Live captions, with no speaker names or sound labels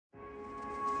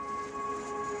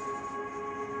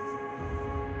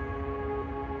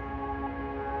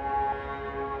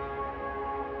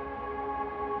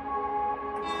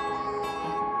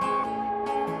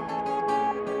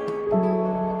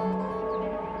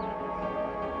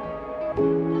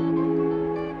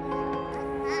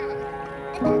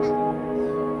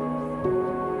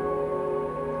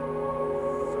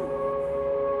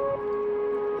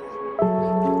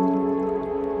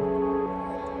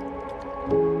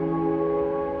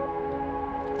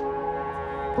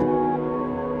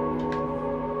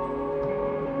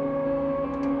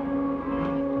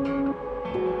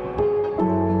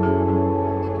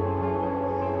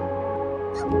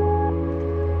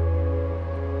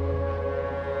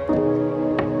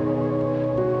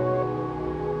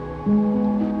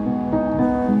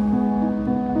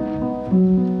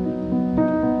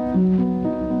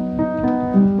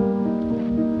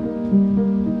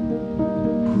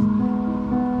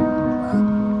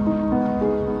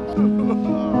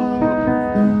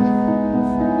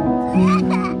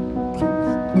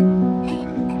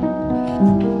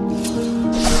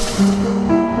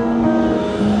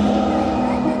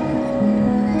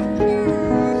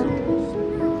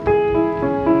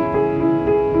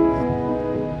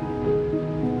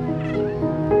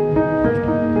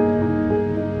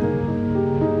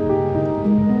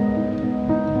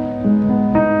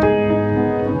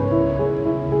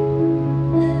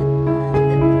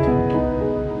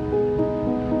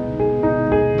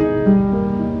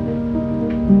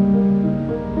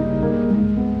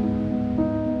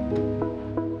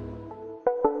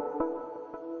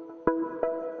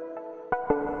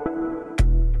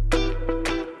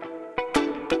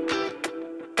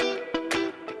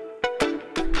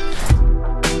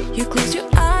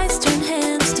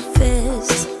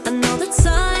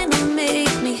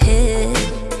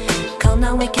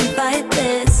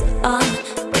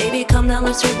now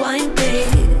let's rewind, please.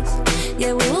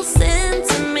 Yeah, we will sin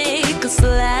to make us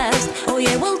last. Oh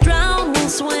yeah, we'll drown, we'll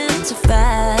swim too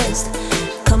fast.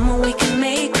 Come on, we can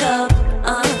make up.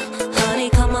 Honey,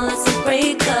 come on, let's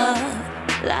break up.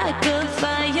 Like a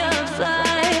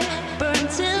firefly, burn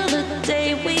till the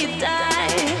day we die.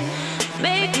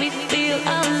 Make me feel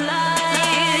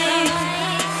alive.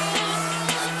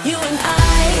 You and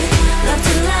I love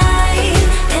to lie,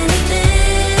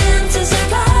 anything to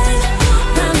survive.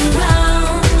 Round and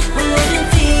round, we're living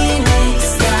Phoenix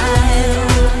style.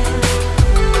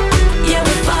 Yeah,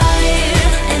 we're fire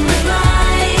and we're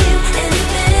light,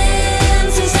 anything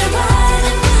to survive.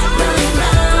 Round and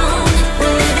round,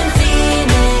 we're living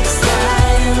Phoenix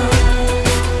style.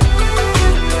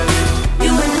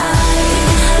 You and I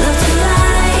love to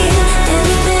lie,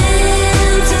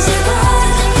 anything to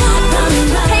survive. Round and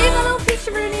round. Hey my little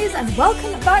Fisheroonies, and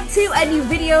welcome back to a new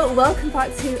video. Welcome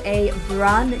back to a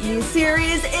brand new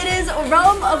series. It is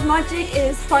Realm of Magic.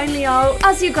 It is finally out.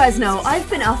 As you guys know, I've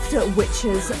been after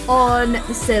witches on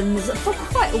The Sims for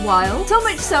quite a while. So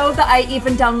much so that I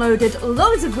even downloaded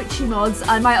loads of witchy mods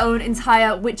and my own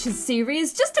entire witches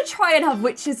series just to try and have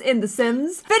witches in The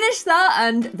Sims. Finished that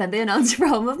and then they announced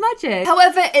Realm of Magic.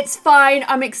 However, it's fine.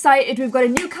 I'm excited. We've got a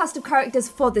new cast of characters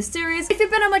for this series. If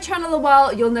you've been on my channel a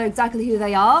while, you'll know exactly who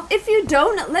they are. If you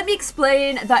don't, let me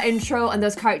explain that intro and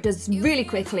those characters really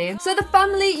quickly. So the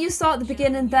family you saw at the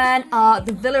beginning then are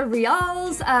the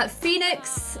Villareals,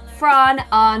 Phoenix, Fran,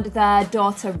 and their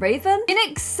daughter Raven.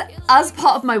 Phoenix, as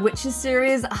part of my witches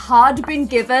series, had been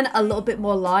given a little bit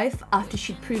more life after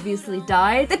she'd previously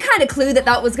died. The kind of clue that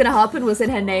that was going to happen was in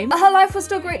her name. But her life was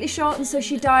still greatly short, and so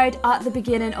she died at the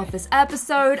beginning of this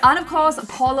episode. And of course,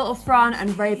 poor little Fran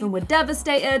and Raven were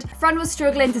devastated. Fran was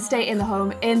struggling to stay in the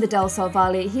home in the Del Sol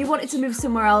Valley. He wanted to move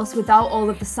somewhere else without all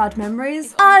of the sad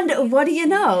memories. And what do you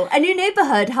know? A new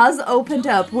neighborhood has opened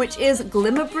up, which is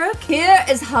Glimmerbrook. Here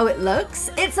is how it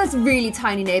looks. It's a really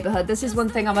tiny neighborhood. This is one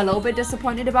thing I'm a little bit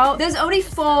disappointed about. There's only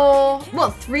four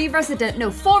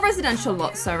residential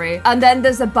lots, sorry. And then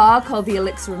there's a bar called the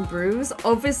Elixir and Brews.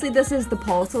 Obviously, this is the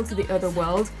portal to the other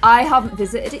world. I haven't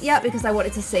visited it yet because I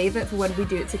wanted to save it for when we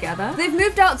do it together. They've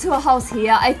moved out to a house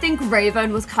here. I think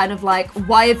Raven was kind of like,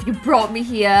 why have you brought me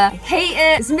here? I hate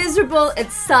it. It's miserable.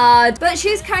 It's sad. But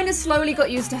she's kind of slowly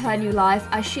got used to her new life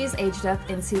as she's aged up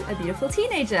into a beautiful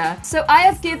teenager. So I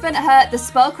have given her the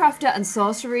spellcrafter and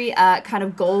sorcery kind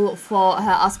of goal for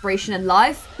her aspiration in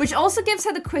life, which also gives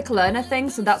her the quick learner thing,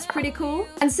 so that's pretty cool.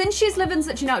 And since she's living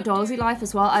such an outdoorsy life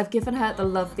as well, I've given her the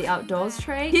love the outdoors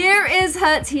trait. Here is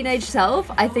her teenage self.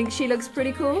 I think she looks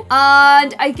pretty cool.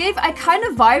 And I kind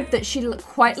of vibed that she looked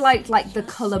quite like the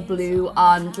color blue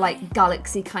and like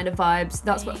galaxy kind of vibes.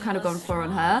 That's what I've kind of gone for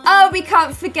on her. Oh, we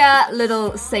can't forget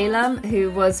little Salem, who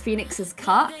was Phoenix's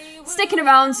cat, sticking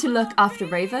around to look after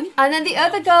Raven. And then the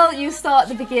other girl you saw at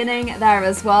the beginning there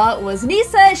as well was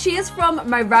Nisa. She is from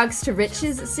my Rags to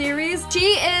Riches series.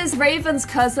 She is Raven's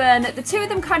cousin. The two of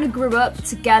them kind of grew up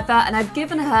together, and I've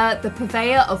given her the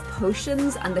Purveyor of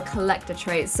Potions and the Collector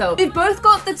trait. So they've both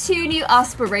got the two new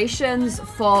aspirations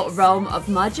for Realm of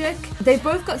Magic. They've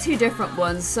both got two different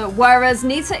ones. So whereas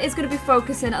Nita is going to be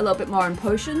focusing a little bit more on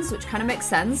potions, which kind of makes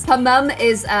sense. Her mum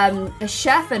is a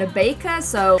chef and a baker,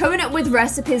 so coming up with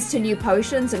recipes to new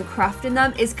potions and crafting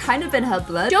them is kind of in her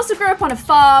blood. She also grew up on a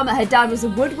farm. Her dad was a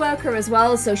woodworker as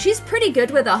well, so she's pretty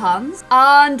good with her hands.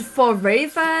 And for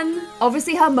Raven,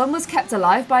 obviously her mum was kept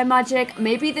alive by magic.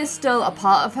 Maybe there's still a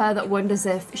part of her that wonders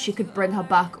if she could bring her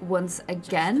back once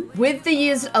again with the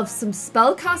use of some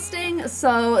spell casting,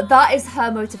 so that is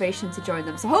her motivation to join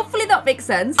them. So hopefully that makes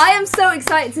sense. I am so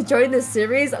excited to join this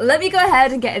series. Let me go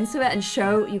ahead and get into it and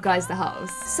show you guys the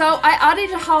house. So I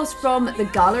added a house from the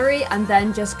gallery and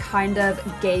then just kind of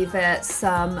gave it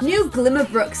some new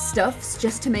Glimmerbrook stuffs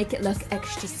just to make it look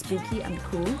extra spooky and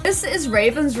cool. This is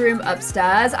Raven's room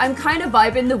upstairs. I'm kind of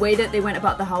vibing the way that they went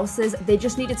about the houses. They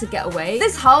just needed to get away.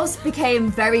 This house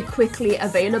became very quickly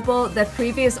available. Their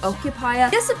previous occupier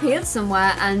disappeared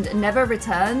somewhere and never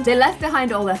returned. They left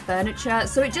behind all their furniture,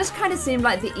 so it just kind of seemed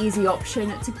like the easy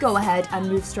option to go ahead and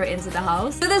move straight into the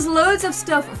house. So there's loads of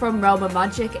stuff from Realm of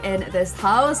Magic in this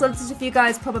house. Lots of you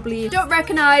guys probably don't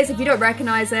recognize. If you don't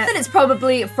recognize it, then it's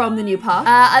probably from the new pack.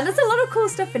 And there's a lot of cool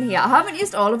stuff in here. I haven't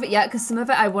used all of it yet because some of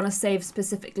it I want to save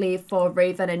specifically for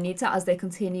Raven and Nita as they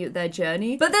continue their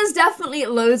journey. But there's definitely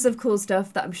loads of cool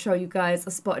stuff that I'm sure you guys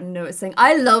are spotting and noticing.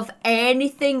 I love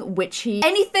anything witchy,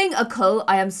 anything occult.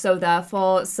 I am so there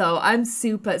for. So I'm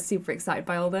super excited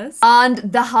by all this. And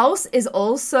the house is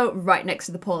also right next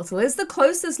to the portal. It's the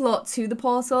closest lot to the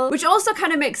portal, which also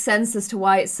kind of makes sense as to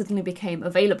why it suddenly became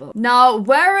available. Now,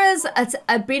 whereas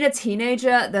being a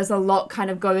teenager, older, there's a lot kind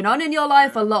of going on in your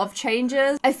life, a lot of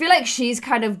changes. I feel like she's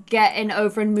kind of getting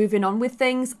over and moving on with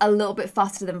things a little bit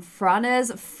faster than Fran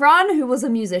is. Fran, who was a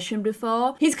musician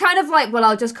before, he's kind of like, well,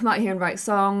 I'll just come out here and write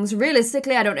songs.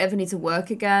 Realistically, I don't ever need to work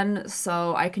again,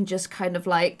 so I can just kind of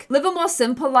like live a more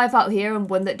simple life out here and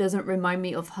one that doesn't remind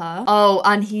me of her. Oh,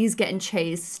 and he's getting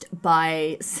chased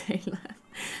by Salem.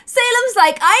 Salem's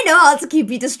like, I know how to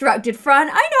keep you distracted, Fran.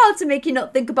 I know how to make you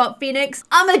not think about Phoenix.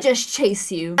 I'ma just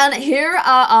chase you. And here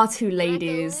are our two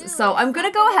ladies. So I'm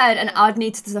gonna go ahead and add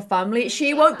Nita to the family.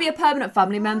 She won't be a permanent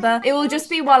family member. It will just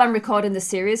be while I'm recording the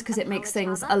series because it makes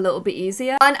things a little bit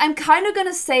easier. And I'm kind of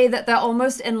gonna say that they're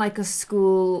almost in like a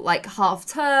school, like half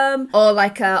term or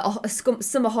like a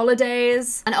summer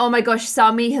holidays. And oh my gosh,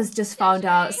 Sammy has just found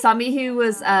out. Sammy, who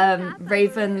was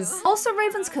Raven's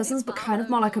cousins, but kind of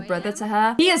more like a brother to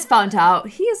her. He has found out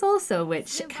he is also a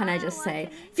witch, can I just say.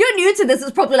 If you're new to this,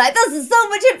 it's probably like, this is so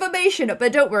much information,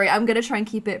 but don't worry, I'm gonna try and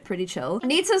keep it pretty chill.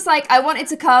 Nita's like, I wanted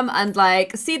to come and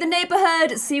like see the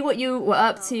neighborhood, see what you were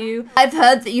up to. I've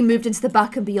heard that you moved into the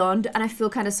back and beyond, and I feel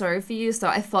kind of sorry for you, so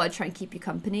I thought I'd try and keep you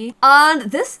company.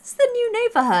 And this is the new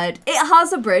neighborhood. It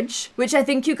has a bridge, which I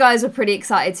think you guys are pretty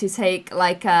excited to take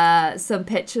like some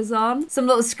pictures on, some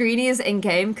little screenies in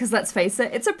game, because let's face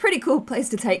it, it's a pretty cool place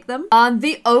to take them. And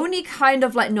the only kind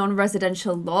of like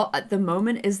non-residential lot at the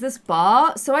moment is this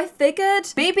bar, so I figured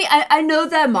maybe I know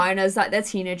they're minors, like they're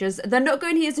teenagers, they're not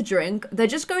going here to drink, they're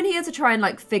just going here to try and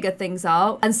like figure things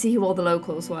out and see who all the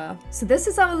locals were. So this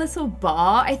is our little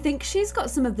bar. I think she's got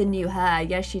some of the new hair.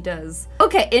 Yes, she does.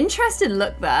 Okay, interesting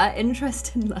look there,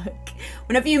 interesting look.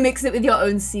 Whenever you mix it with your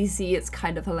own CC, it's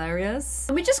kind of hilarious.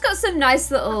 And we just got some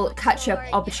nice little catch-up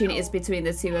opportunities between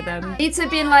the two of them. Nita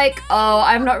being like, oh,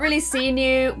 I've not really seen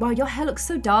you. Wow, your hair looks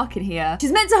so dark in here.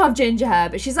 She's meant to have ginger hair,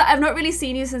 but she's like, I've not really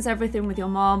seen you since everything with your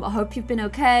mom. I hope you've been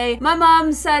okay. My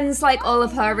mom sends like all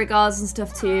of her regards and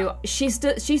stuff too. She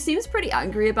seems pretty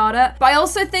angry about it. But I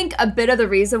also think a bit of the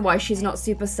reason why she's not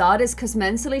super sad is because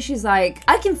mentally she's like,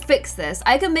 I can fix this.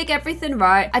 I can make everything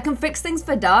right. I can fix things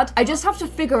for dad. I just have to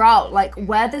figure out like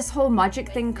where this whole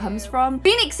magic thing comes from.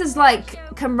 Phoenix is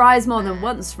like, can rise more than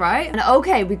once, right? And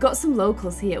okay, we got some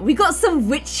locals here. We got some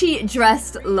witchy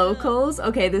dressed locals.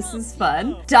 Okay, this is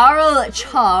fun. Daryl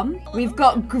Charm. We've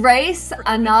got Grace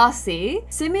Anasi,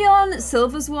 Simeon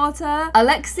Silverswater,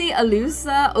 Alexi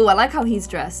Alusa. Oh, I like how he's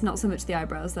dressed, not so much the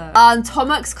eyebrows though. And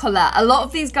Tomax Colette. A lot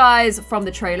of these guys from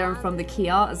the trailer and from the key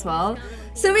art as well.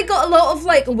 So we got a lot of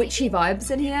like witchy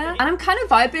vibes in here, and I'm kind of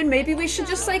vibing. Maybe we should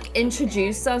just like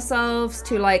introduce ourselves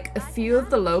to like a few of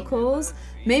the locals.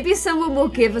 Maybe someone will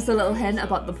give us a little hint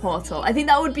about the portal. I think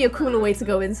that would be a cooler way to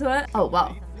go into it. Oh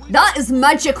wow, that is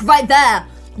magic right there.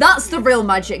 That's the real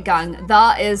magic, gang.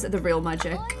 That is the real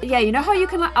magic. Yeah, you know how you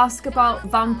can like ask about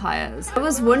vampires? I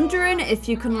was wondering if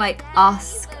you can like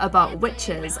ask about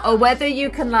witches, or whether you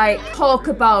can like talk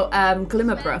about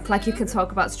Glimmerbrook, like you can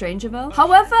talk about Strangerville.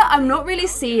 However, I'm not really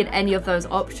seeing any of those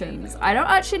options. I don't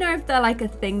actually know if they're like a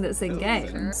thing that's in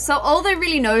game. So all they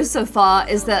really know so far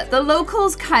is that the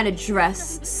locals kind of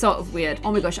dress sort of weird.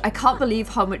 Oh my gosh, I can't believe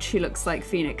how much she looks like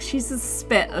Phoenix. She's a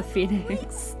spit of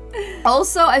Phoenix.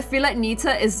 Also, I feel like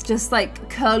Nita is just like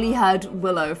curly-haired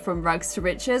Willow from Rags to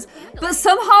Riches, but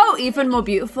somehow even more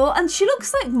beautiful, and she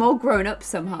looks like more grown up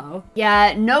somehow.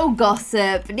 Yeah, no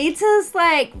gossip. Nita's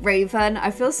like, Raven,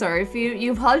 I feel sorry for you.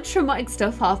 You've had traumatic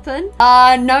stuff happen.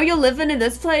 Now you're living in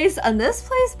this place, and this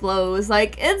place blows.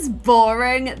 Like, it's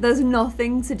boring. There's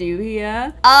nothing to do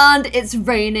here. And it's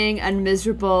raining and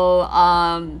miserable,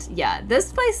 and yeah,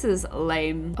 this place is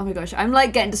lame. Oh my gosh, I'm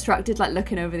like getting distracted, like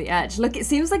looking over the edge. Look, it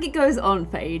seems like it goes on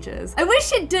for ages. I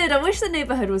wish it did. I wish the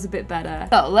neighborhood was a bit better.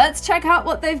 So let's check out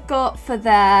what they've got for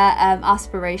their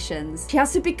aspirations. She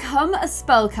has to become a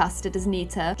spellcaster, does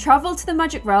Nita. Travel to the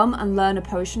magic realm and learn a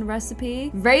potion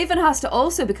recipe. Raven has to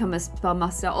also become a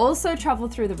spellmaster, also travel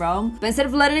through the realm. But instead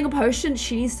of learning a potion,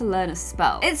 she needs to learn a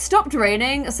spell. It stopped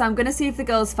raining, so I'm gonna see if the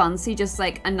girls fancy just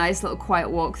like a nice little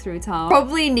quiet walk through town.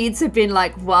 Probably needs to have been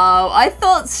like, wow, I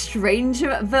thought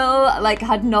Strangerville like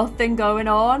had nothing going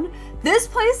on. This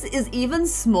place is even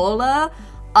smaller,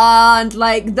 and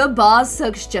like the bar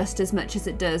sucks just as much as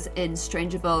it does in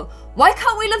Strangerville. Why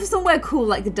can't we live somewhere cool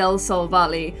like the Del Sol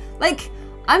Valley? Like,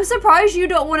 I'm surprised you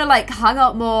don't want to like hang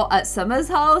out more at Summer's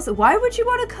house. Why would you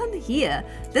want to come here?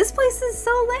 This place is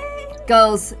so lame.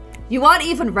 Girls, you aren't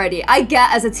even ready. I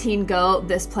get as a teen girl,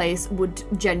 this place would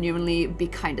genuinely be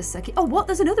kind of sucky. Oh, what?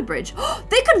 There's another bridge.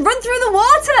 They can run through the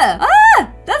water.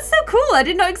 Ah, that's so cool. I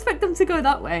did not expect them to go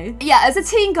that way. Yeah, as a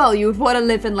teen girl, you would want to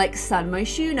live in like San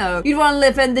Myshuno. You'd want to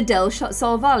live in the Del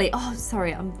Sol Valley. Oh,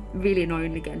 sorry. I'm really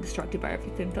annoyingly getting distracted by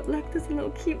everything. But look, there's a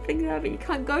little cute thing there, but you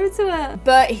can't go to it.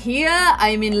 But here,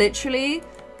 I mean, literally,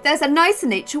 There's a nice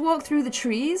nature walk through the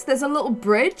trees. There's a little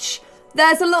bridge.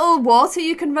 There's a little water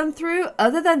you can run through.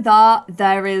 Other than that,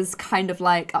 there is kind of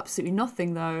like absolutely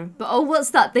nothing though. But oh, what's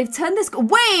that? They've turned this...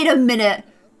 Wait a minute.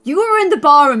 You were in the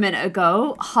bar a minute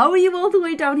ago. How are you all the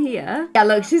way down here? Yeah,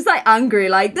 look, she's like angry.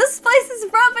 Like, this place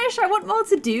is rubbish. I want more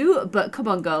to do. But come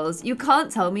on, girls. You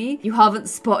can't tell me you haven't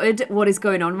spotted what is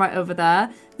going on right over there.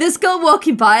 This girl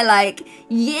walking by like,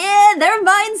 yeah, their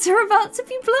minds are about to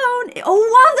be blown. Oh,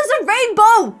 wow, there's a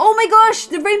rainbow. Oh my gosh,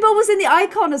 the rainbow was in the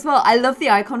icon as well. I love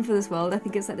the icon for this world. I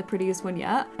think it's like the prettiest one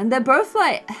yet. And they're both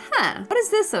like, huh, what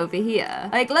is this over here?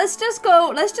 Like, let's just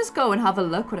go and have a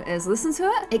look what it is. Listen to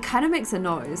it. It kind of makes a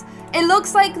noise. It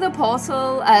looks like the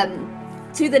portal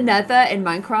to the nether in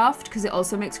Minecraft because it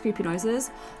also makes creepy noises,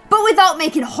 but without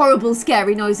making horrible,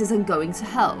 scary noises and going to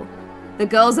hell. The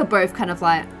girls are both kind of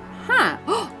like, huh.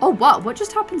 Oh, wow. What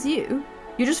just happened to you?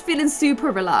 You're just feeling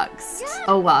super relaxed.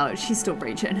 Oh, wow. She's still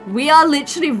raging. We are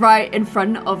literally right in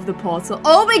front of the portal.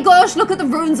 Oh my gosh. Look at the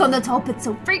runes on the top. It's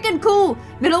so freaking cool.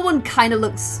 Middle one kind of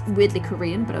looks weirdly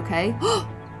Korean, but okay.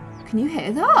 Can you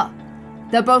hear that?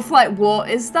 They're both like, what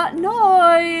is that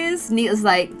noise? Nita's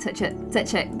like, touch it,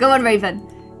 touch it. Go on, Raven.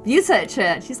 You touch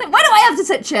it. She's like, why do I have to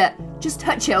touch it? Just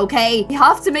touch it, okay? We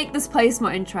have to make this place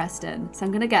more interesting. So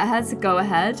I'm gonna get her to go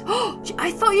ahead.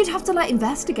 I thought you'd have to like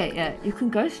investigate it. You can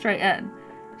go straight in.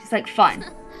 She's like, fine,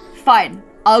 fine.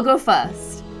 I'll go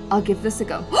first. I'll give this a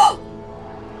go.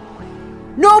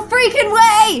 No freaking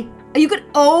way! Are you good?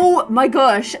 Oh my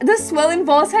gosh. The swirling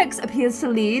vortex appears to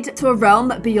lead to a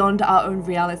realm beyond our own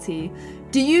reality.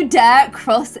 Do you dare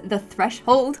cross the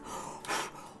threshold?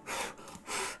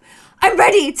 I'm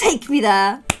ready. Take me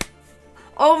there.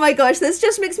 Oh my gosh, this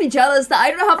just makes me jealous that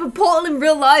I don't have a portal in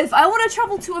real life. I want to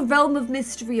travel to a realm of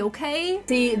mystery, okay?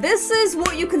 See, this is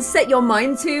what you can set your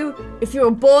mind to if you're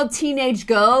a bored teenage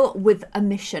girl with a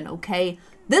mission, okay?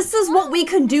 This is what we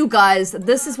can do, guys.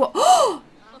 This is what...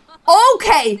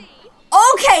 Okay.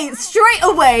 Okay, straight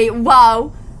away.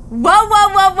 Wow. Wow,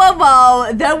 wow, wow, wow,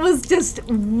 wow. That was just...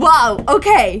 Wow.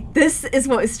 Okay, this is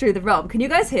what is through the realm. Can you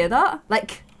guys hear that?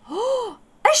 Like...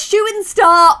 A shooting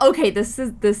star. Okay, this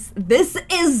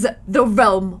is the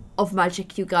realm of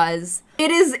magic, you guys.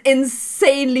 It is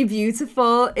insanely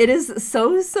beautiful. It is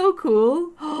so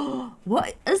cool.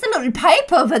 What is the little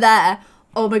pipe over there?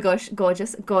 Oh my gosh,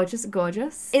 gorgeous, gorgeous,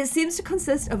 gorgeous. It seems to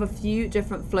consist of a few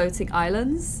different floating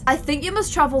islands. I think you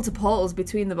must travel to portals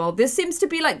between them all. This seems to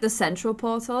be like the central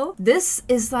portal. This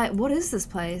is like, what is this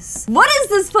place? What is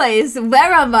this place?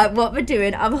 Where am I? What we're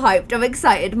doing? I'm hyped. I'm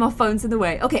excited. My phone's in the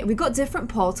way. Okay, we've got different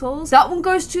portals. That one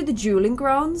goes to the dueling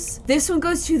grounds. This one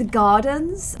goes to the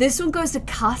gardens. This one goes to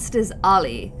Caster's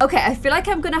Alley. Okay, I feel like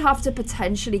I'm gonna have to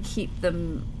potentially keep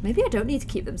them. Maybe I don't need to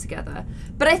keep them together.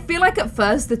 But I feel like at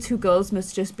first the two girls must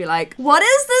just be like, what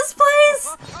is this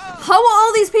place? How are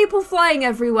all these people flying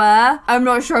everywhere? I'm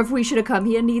not sure if we should have come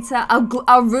here, Nita.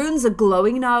 Our runes are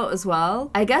glowing now as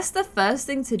well. I guess the first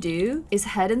thing to do is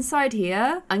head inside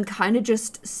here and kind of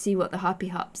just see what the happy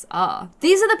haps are.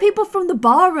 These are the people from the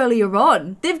bar earlier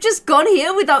on. They've just gone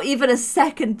here without even a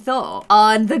second thought.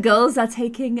 And the girls are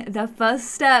taking their first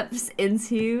steps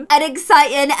into an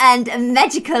exciting and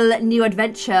magical new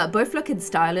adventure. Both looking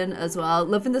styling as well.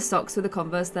 Loving the socks with the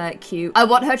Converse, they're cute. I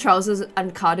want her trousers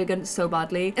and cardigan so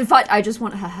badly. In fact, I just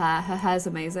want her hair. Her hair's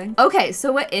amazing. Okay,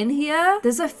 so we're in here.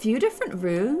 There's a few different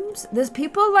rooms. There's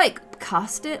people like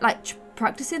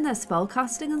practicing their spell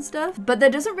casting and stuff, but there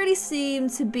doesn't really seem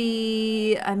to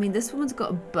be. I mean, this woman's got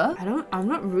a book. I'm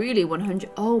not really 100.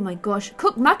 Oh my gosh,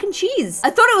 cook mac and cheese. I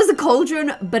thought it was a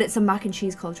cauldron, but it's a mac and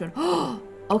cheese cauldron. Oh,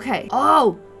 okay.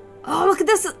 Oh, look at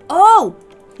this. Oh,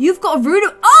 you've got a rune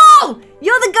of, oh,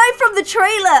 you're the guy from the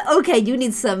trailer. Okay, you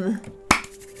need some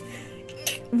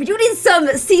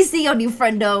CC on you,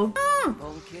 friendo.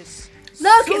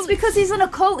 Look, it's because he's an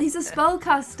occult. He's a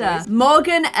spellcaster.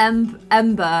 Morgan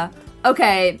Ember.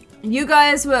 Okay, you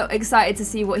guys were excited to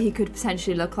see what he could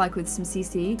potentially look like with some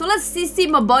CC. So let's CC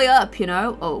my boy up, you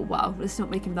know? Oh, wow. Let's not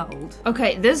make him that old.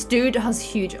 Okay, this dude has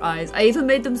huge eyes. I even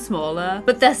made them smaller,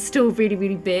 but they're still really,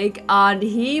 really big. And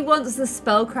he wants the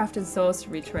spellcraft and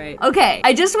sorcery trait. Okay,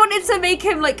 I just wanted to make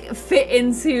him like fit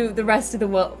into the rest of the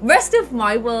world, rest of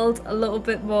my world a little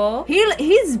bit more.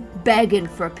 He's begging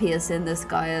for a piercing, this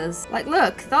guy is. Like,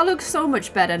 look, that looks so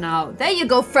much better now. There you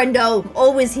go, friendo. I'm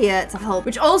always here to help.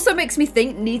 Which also makes me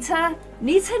think Nita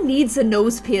needs a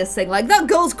nose piercing. Like, that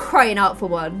girl's crying out for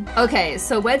one. Okay,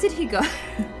 so where did he go?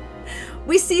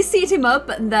 We CC'd him up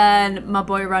and then my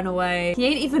boy ran away. He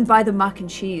ain't even by the mac and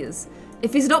cheese.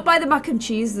 If he's not by the mac and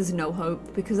cheese, there's no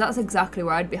hope, because that's exactly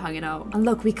where I'd be hanging out. And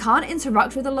look, we can't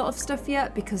interact with a lot of stuff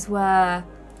yet because we're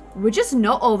we're just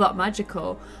not all that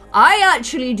magical. I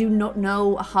actually do not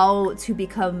know how to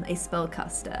become a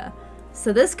spellcaster.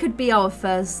 So this could be our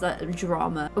first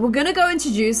drama. We're gonna go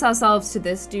introduce ourselves to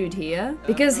this dude here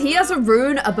because he has a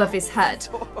rune above his head.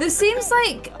 This seems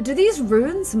like, do these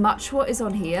runes match what is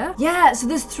on here? Yeah, so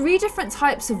there's 3 different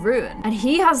types of rune and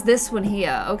he has this one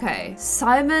here. Okay,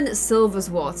 Simon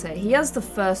Silverswater. He has the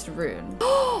first rune.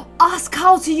 Ask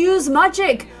how to use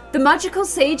magic. The magical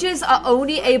sages are the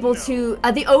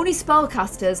only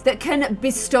spellcasters that can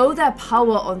bestow their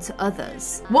power onto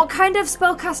others. What kind of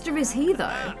spellcaster is he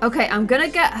though? Okay, I'm gonna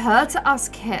get her to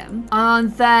ask him.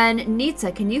 And then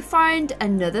Nita, can you find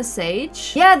another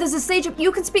sage? Yeah, there's a sage.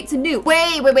 You can speak to Newt.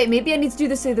 Wait. Maybe I need to do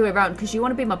this the other way around because you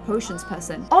want to be my potions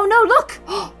person. Oh no, look.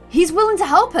 He's willing to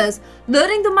help us.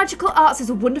 Learning the magical arts is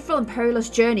a wonderful and perilous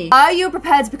journey. Are you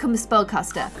prepared to become a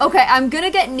spellcaster? Okay, I'm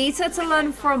gonna get Nita to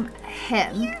learn from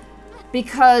him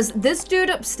because this dude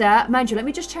upstairs, mind you, let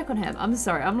me just check on him. I'm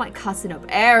sorry, I'm like cussing up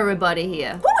everybody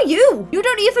here. Who are you? You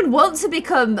don't even want to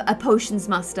become a potions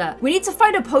master. We need to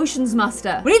find a potions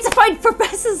master. We need to find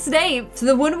Professor Snape. So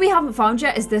the one we haven't found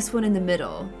yet is this one in the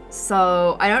middle.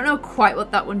 So I don't know quite what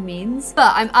that one means,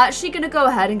 but I'm actually gonna go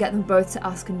ahead and get them both to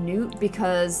ask Newt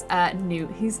because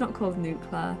Newt, he's not called Newt,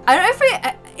 Claire. I don't know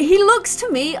if he looks to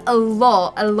me a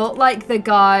lot like the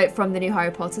guy from the new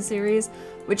Harry Potter series,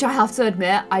 which I have to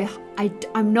admit,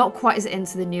 I'm not quite as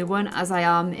into the new one as I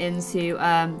am into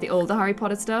the older Harry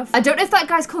Potter stuff. I don't know if that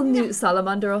guy's called Newt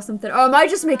Salamander or something, or am I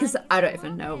just making I don't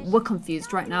even know. We're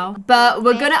confused right now. But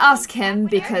we're gonna ask him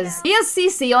because he has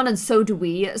CC on and so do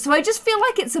we. So I just feel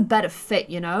like it's a better fit,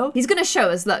 you know? He's gonna show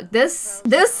us, look, this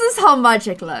is how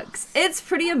magic looks. It's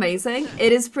pretty amazing.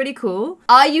 It is pretty cool.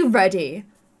 Are you ready?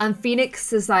 And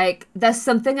Phoenix is like, there's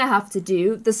something I have to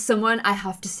do. There's someone I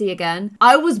have to see again.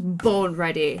 I was born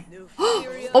ready.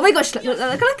 Oh my gosh, look.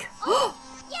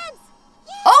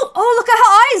 Oh, look at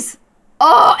her eyes.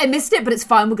 Oh, I missed it, but it's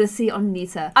fine. We're going to see it on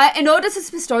Nita. In order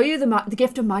to bestow you the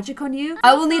gift of magic on you,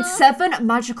 I will need 7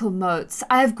 magical motes.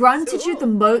 I have granted you the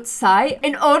mote sight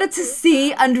in order to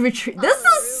see and retrieve. This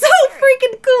is so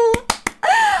freaking cool.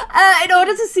 In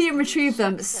order to see and retrieve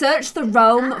them, search the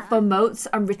realm for motes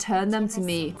and return them to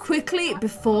me quickly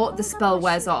before the spell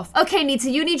wears off. Okay, Nita,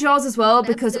 you need yours as well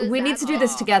because we need to do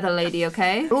this together, lady,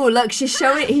 okay? Oh, look, he's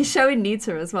showing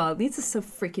Nita as well. Nita's so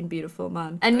freaking beautiful,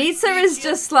 man. And Nita is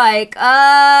just like,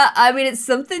 I mean, it's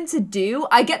something to do.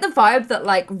 I get the vibe that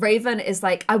like Raven is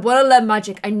like, I want to learn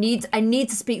magic. I need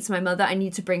to speak to my mother. I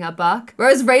need to bring her back.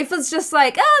 Whereas Raven's just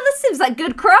like, this seems like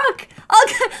good crack.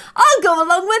 I'll go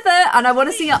along with it. And I want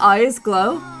to see her eyes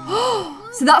glow.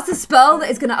 So that's the spell that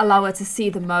is going to allow her to see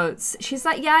the motes. She's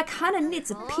like, yeah, I kind of need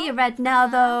to pee right now,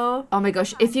 though. Oh my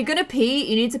gosh, if you're going to pee,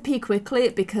 you need to pee quickly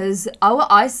because our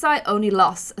eyesight only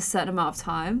lasts a certain amount of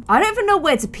time. I don't even know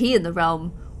where to pee in the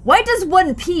realm. Why does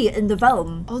one pee in the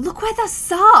realm? Oh, look where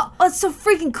that's at. Oh, it's so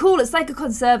freaking cool. It's like a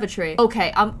conservatory.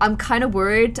 Okay, I'm kind of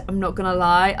worried, I'm not gonna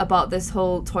lie, about this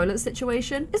whole toilet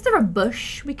situation. Is there a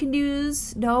bush we can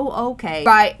use? No? Okay.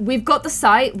 Right, we've got the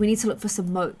site. We need to look for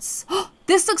some motes.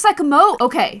 This looks like a moat.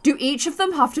 Okay, do each of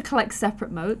them have to collect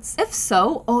separate motes? If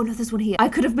so, oh no, there's one here. I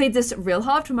could have made this real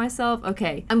hard for myself.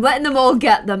 Okay, I'm letting them all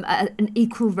get them at an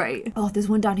equal rate. Oh, there's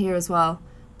one down here as well.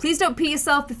 Please don't pee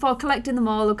yourself before collecting them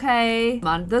all, okay?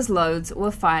 Man, there's loads. We're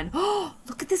fine. Oh,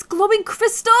 look at this glowing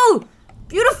crystal!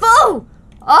 Beautiful! Oh,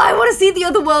 I want to see the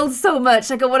other world so much.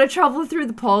 Like, I want to travel through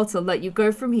the portal. Like, you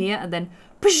go from here and then,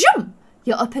 pashum!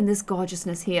 You're up in this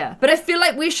gorgeousness here. But I feel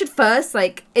like we should first,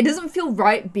 like, it doesn't feel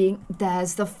right being...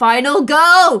 There's the final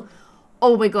girl!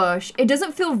 Oh my gosh. It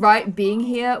doesn't feel right being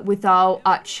here without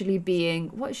actually being...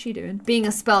 What is she doing? Being a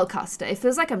spellcaster. It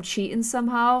feels like I'm cheating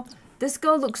somehow. This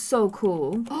girl looks so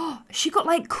cool. Oh, she got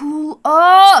like cool.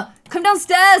 Oh, come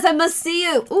downstairs. I must see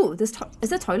you. Oh, is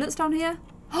there toilets down here?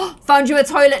 Oh, found you a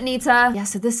toilet, Nita. Yeah,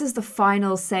 so this is the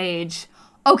final sage.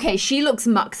 Okay, she looks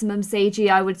maximum sagey,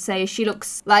 I would say. She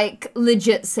looks like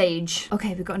legit sage.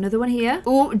 Okay, we've got another one here.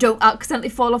 Oh, don't accidentally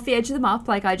fall off the edge of the map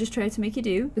like I just tried to make you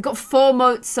do. We've got 4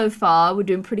 motes so far. We're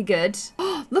doing pretty good.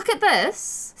 Oh, look at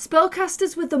this.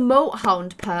 Spellcasters with the Moat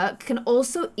Hound perk can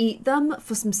also eat them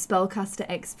for some spellcaster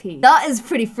XP. That is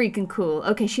pretty freaking cool.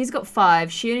 Okay, she's got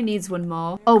 5. She only needs 1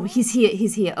 more. Oh, he's here.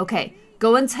 He's here. Okay,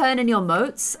 go and turn in your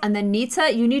motes. And then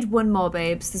Nita, you need 1 more,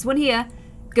 babes. There's one here.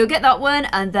 Go get that one,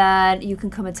 and then you can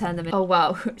come and turn them in. Oh,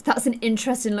 wow. That's an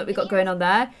interesting look we got going on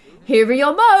there. Here are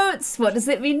your motes. What does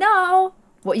it mean now?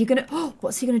 What are you gonna... Oh,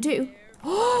 what's he gonna do?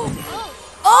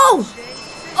 Oh! Oh!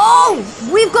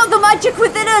 Oh! We've got the magic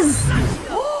within us!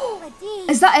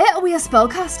 Is that it? Are we a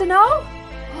spellcaster now?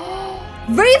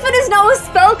 Raven is now a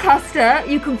spellcaster.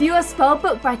 You can view a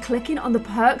spellbook by clicking on the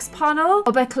perks panel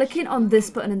or by clicking on this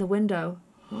button in the window.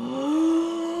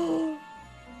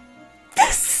 This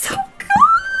is so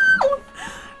cool!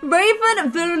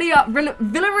 Raven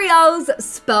Villarreal's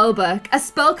spellbook. A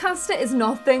spellcaster is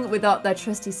nothing without their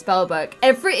trusty spellbook.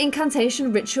 Every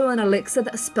incantation, ritual, and elixir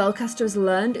that a spellcaster has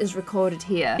learned is recorded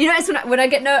here. You notice when I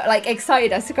get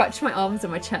excited, I scratch my arms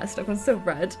and my chest. I'm so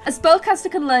red. A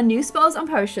spellcaster can learn new spells and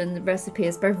potion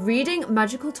recipes by reading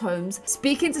magical tomes,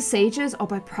 speaking to sages, or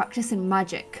by practicing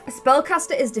magic. A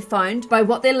spellcaster is defined by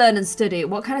what they learn and study.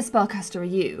 What kind of spellcaster are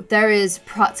you? There is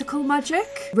practical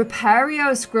magic,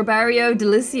 repario, scrubario,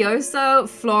 delicioso,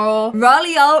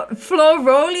 florolio,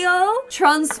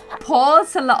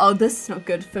 transportala. Oh, this is not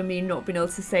good for me not being able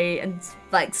to say and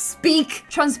speak.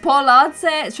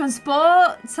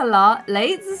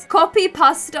 Transportalates, copy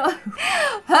pasta,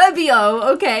 herbio,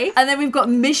 okay. And then we've got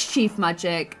mischief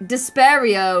magic,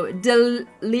 desperio,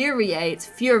 deliriate,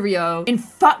 furio,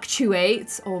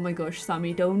 infatuate. Oh my gosh,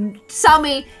 Sammy,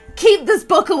 keep this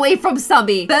book away from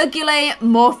Sammy. Burgulate,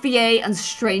 morphiate, and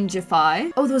strangify.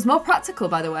 Oh, there was more practical,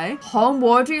 by the way.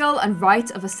 Homewardrial and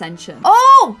Rite of Ascension.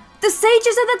 Oh! The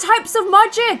sages are the types of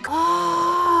magic.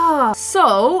 Ah,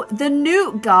 so the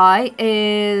Newt guy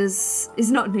is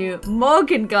not Newt.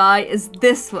 Morgan guy is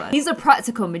this one. He's a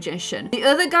practical magician. The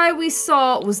other guy we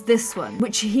saw was this one,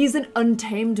 which he's an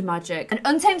untamed magic. An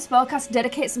untamed spellcaster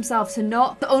dedicates himself to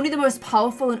not only the most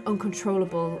powerful and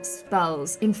uncontrollable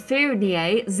spells.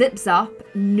 Infuriate, Zip Zap,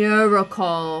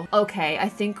 Neurocall. Okay, I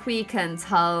think we can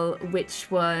tell which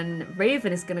one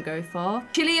Raven is gonna go for.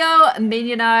 Chilio,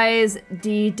 Minionize,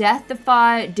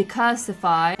 Deathify,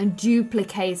 Decursify, and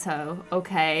Duplicato.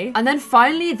 Okay. And then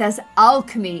finally, there's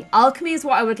Alchemy. Alchemy is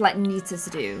what I would like Nita to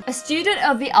do. A student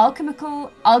of the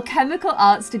alchemical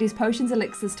arts studies potions,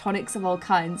 elixirs, tonics of all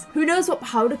kinds. Who knows what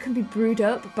powder can be brewed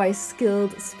up by a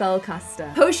skilled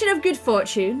spellcaster? Potion of good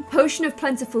fortune, potion of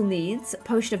plentiful needs,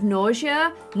 potion of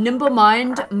nausea, nimble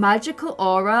mind, magical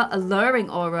aura, alluring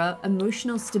aura,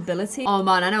 emotional stability. Oh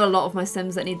man, I know a lot of my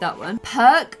sims that need that one.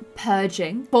 Perk,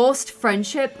 purging, forced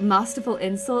friendship, masterful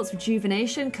insults,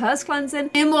 rejuvenation, curse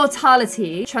cleansing,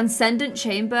 immortality, transcendent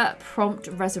chamber, prompt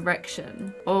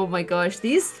resurrection. Oh my gosh,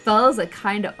 these spells are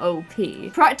kind of OP.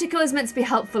 Practical is meant to be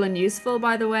helpful and useful,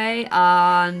 by the way,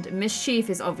 and mischief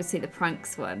is obviously the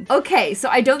pranks one. Okay, so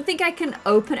I don't think I can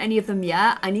open any of them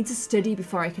yet. I need to study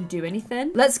before I can do anything.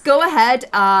 Let's go ahead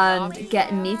and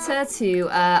get Nita to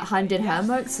hand in her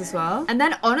marks as well. And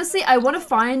then honestly, I want to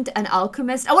find an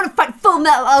alchemist. I want to find Full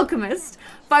Metal Alchemist.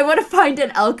 But I want to find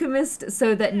an alchemist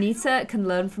so that Nita can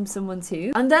learn from someone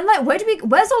too. And then where's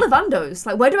Ollivando's?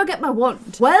 Like, where do I get my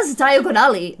wand? Where's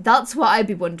Diagonally? That's what I'd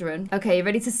be wondering. Okay, you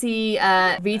ready to see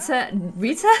Rita?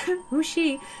 Who's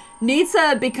she?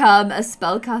 Nita become a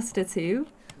spellcaster too?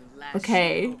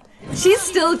 Okay. She's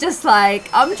still just like,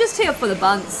 I'm just here for the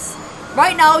buns.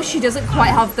 Right now, she doesn't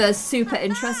quite have the super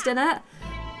interest in it.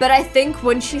 But I think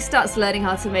when she starts learning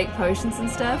how to make potions and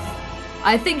stuff,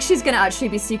 I think she's gonna actually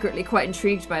be secretly quite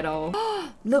intrigued by it all.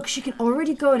 Look, she can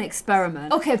already go and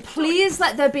experiment. Okay, please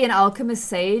let there be an alchemist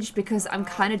sage because I'm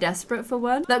kind of desperate for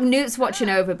one. Like, Newt's watching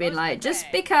over being like, just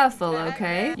be careful,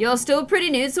 okay? You're still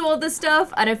pretty new to all this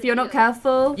stuff, and if you're not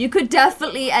careful, you could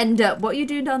definitely end up, what are you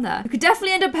doing down there? You could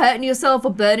definitely end up hurting yourself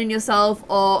or burning yourself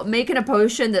or making a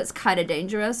potion that's kind of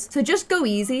dangerous. So just go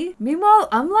easy. Meanwhile,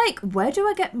 I'm like, where do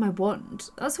I get my wand?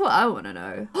 That's what I want to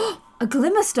know. A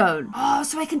Glimmerstone. Oh,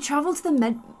 so I can travel to the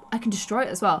I can destroy it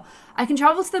as well. I can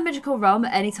travel to the magical realm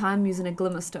at any time using a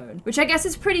Glimmerstone, which I guess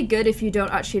is pretty good if you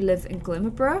don't actually live in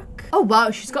Glimmerbrook. Oh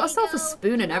wow, she's got herself a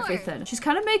spoon and everything. She's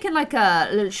kind of making like a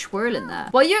little swirl in there.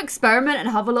 While you experiment and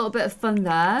have a little bit of fun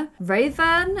there,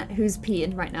 Raven, who's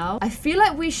peeing right now, I feel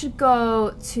like we should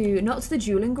go to, not to the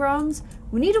dueling grounds,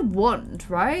 we need a wand,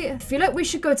 right? I feel like we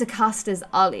should go to Caster's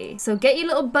Alley. So get your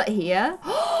little butt here.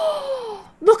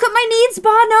 Look at my needs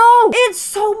bar now! It's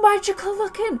so magical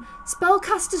looking!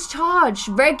 Spellcaster's charge,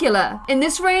 regular. In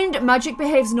this range, magic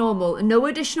behaves normal. No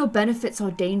additional benefits or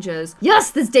dangers.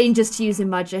 Yes, there's dangers to using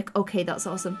magic. Okay, that's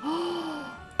awesome.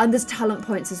 And there's talent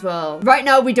points as well. Right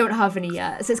now, we don't have any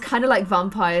yet. So it's kind of like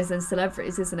vampires and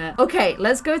celebrities, isn't it? Okay,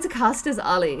 let's go to Caster's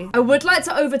Alley. I would like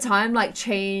to, over time, like,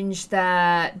 change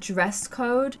their dress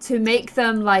code to make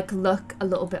them, like, look a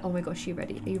little bit... Oh my gosh, are you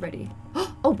ready? Are you ready?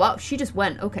 Oh, wow, she just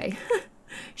went. Okay.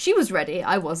 She was ready,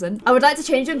 I wasn't. I would like to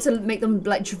change them to make them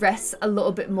like dress a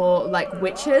little bit more like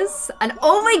witches. And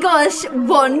oh my gosh,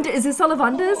 wand, is this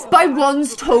Ollivander's? By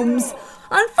Wand's Tomes.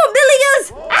 And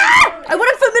familiars! Ah! I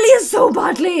want a familiar so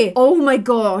badly. Oh my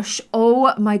gosh.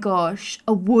 Oh my gosh.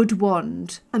 A wood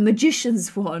wand, a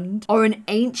magician's wand, or an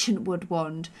ancient wood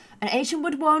wand. An ancient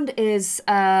wood wand is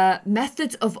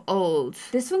methods of old.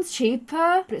 This one's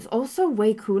cheaper, but it's also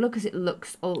way cooler because it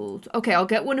looks old. Okay, I'll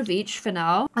get one of each for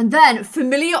now. And then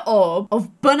familiar orb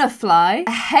of butterfly,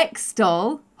 a hex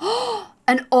doll,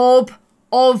 an orb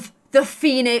of the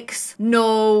phoenix.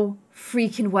 No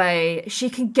freaking way. She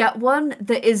can get one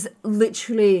that is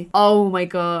literally, oh my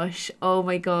gosh, oh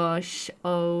my gosh,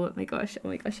 oh my gosh, oh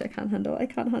my gosh, I can't handle it, I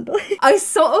can't handle it. I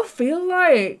sort of feel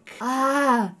like,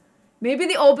 maybe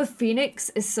the Orb of Phoenix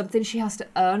is something she has to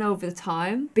earn over the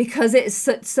time because it's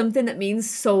something that means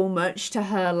so much to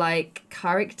her, like,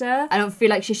 character. I don't feel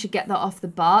like she should get that off the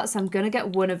bat, so I'm gonna get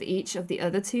one of each of the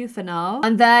other two for now.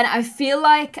 And then I feel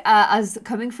like, as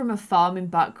coming from a farming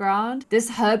background,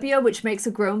 this Herbia, which makes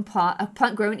a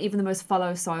plant grow in even the most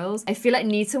fallow soils, I feel like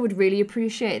Nita would really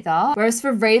appreciate that. Whereas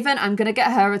for Raven, I'm gonna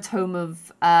get her a tome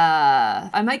of,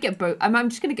 I might get both. I'm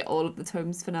just gonna get all of the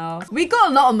tomes for now. We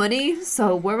got a lot of money,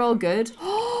 so we're all good.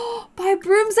 Buy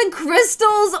brooms and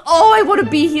crystals. Oh, I want to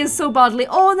be here so badly.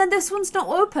 Oh, and then this one's not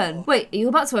open. Wait, are you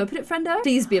about to open it, friendo?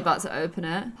 Please be about to open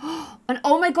it. And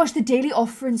oh my gosh, the daily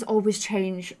offerings always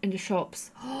change in the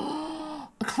shops.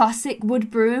 A classic wood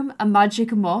broom, a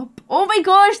magic mop. Oh my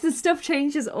gosh, the stuff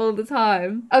changes all the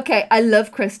time. Okay, I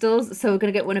love crystals, so we're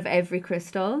gonna get one of every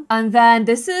crystal. And then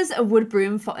this is a wood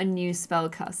broom for a new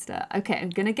spellcaster. Okay,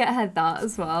 I'm gonna get her that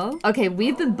as well. Okay,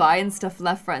 we've been buying stuff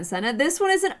left, right, and center. This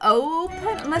one isn't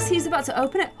open unless he's about to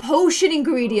open it. Potion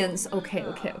ingredients. Okay.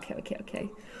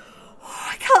 Oh,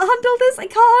 I can't handle this. I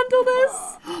can't handle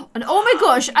this. And oh my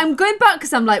gosh, I'm going back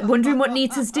because I'm like wondering what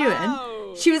Nita's doing.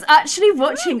 She was actually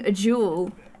watching a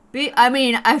duel. I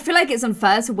mean, I feel like it's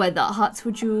unfair to wear that hat to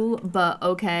a duel, but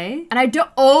okay. And I don't,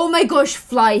 oh my gosh,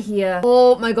 fly here.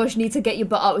 Oh my gosh, Nita, get your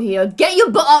butt out here. Get your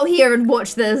butt out here and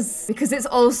watch this. Because it's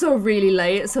also really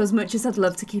late, so as much as I'd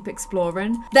love to keep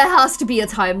exploring, there has to be a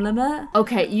time limit.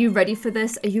 Okay, you ready for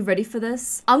this? Are you ready for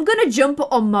this? I'm gonna jump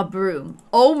on my broom.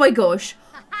 Oh my gosh.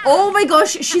 Oh my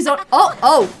gosh, she's on,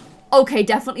 oh. Okay,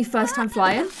 definitely first time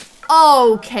flying.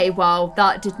 Okay, wow,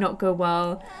 that did not go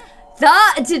well.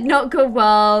 That did not go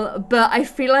well, but I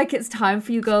feel like it's time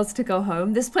for you girls to go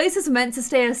home. This place is meant to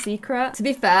stay a secret. To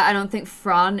be fair, I don't think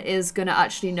Fran is gonna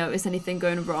actually notice anything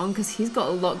going wrong because he's got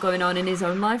a lot going on in his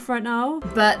own life right now.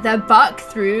 But they're back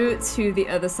through to the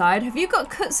other side. Have you got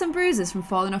cuts and bruises from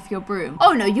falling off your broom?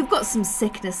 Oh no, you've got some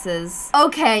sicknesses.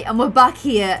 Okay, and we're back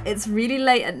here. It's really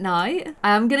late at night.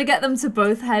 I am gonna get them to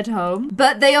both head home,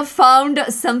 but they have found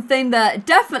something that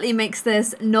definitely makes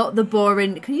this not the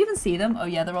boring. Can you even see them? Oh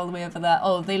yeah, they're all the way over there.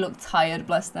 Oh, they look tired,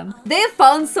 bless them. They have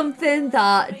found something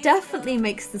that definitely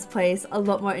makes this place a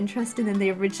lot more interesting than they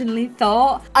originally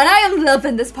thought. And I am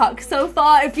loving this pack so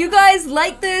far. If you guys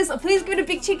like this, please give it a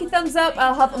big cheeky thumbs up.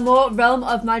 I'll have more Realm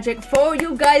of Magic for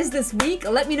you guys this week.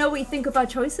 Let me know what you think of our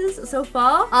choices so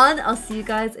far. And I'll see you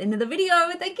guys in the video.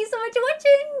 Thank you so much for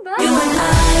watching.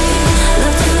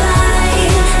 Bye.